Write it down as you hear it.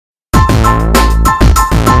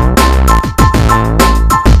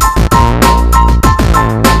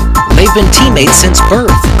teammates since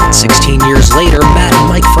birth, and 16 years later, Matt and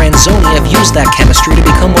Mike Franzoni have used that chemistry to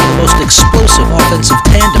become one of the most explosive offensive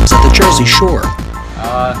tandems at the Jersey Shore.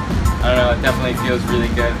 I don't know, it definitely feels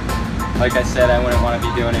really good. Like I said, I wouldn't want to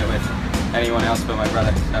be doing it with anyone else but my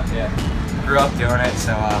brother. So, yeah. Grew up doing it,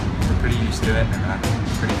 so we're pretty used to it, and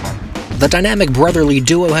it's pretty fun. The dynamic brotherly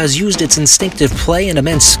duo has used its instinctive play and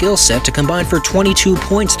immense skill set to combine for 22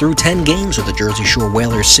 points through 10 games with the Jersey Shore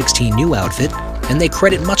Whalers' 16U outfit, and they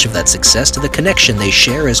credit much of that success to the connection they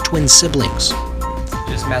share as twin siblings.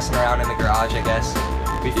 Just messing around in the garage, I guess.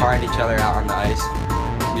 We find each other out on the ice.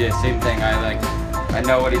 Yeah, same thing. I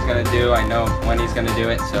know what he's going to do, I know when he's going to do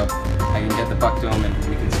it, so I can get the puck to him and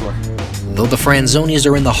we can score. Though the Franzonis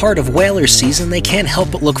are in the heart of Whalers season, they can't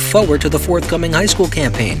help but look forward to the forthcoming high school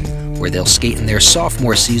campaign, where they'll skate in their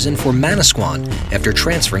sophomore season for Manasquan after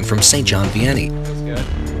transferring from St. John Vianney. That's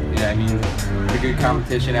good. Yeah, I mean, it's a good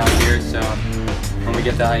competition out here, so when we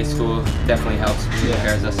get to high school, it definitely helps. It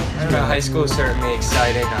prepares us. I don't know, high school is certainly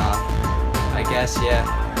exciting. I guess, yeah.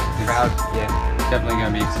 Proud, yeah. Definitely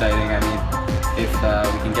going to be exciting. I mean, if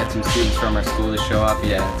we can get some students from our school to show up,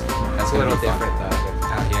 yeah, that's a little different though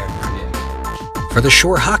out here. For the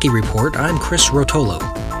Shore Hockey Report, I'm Chris Rotolo.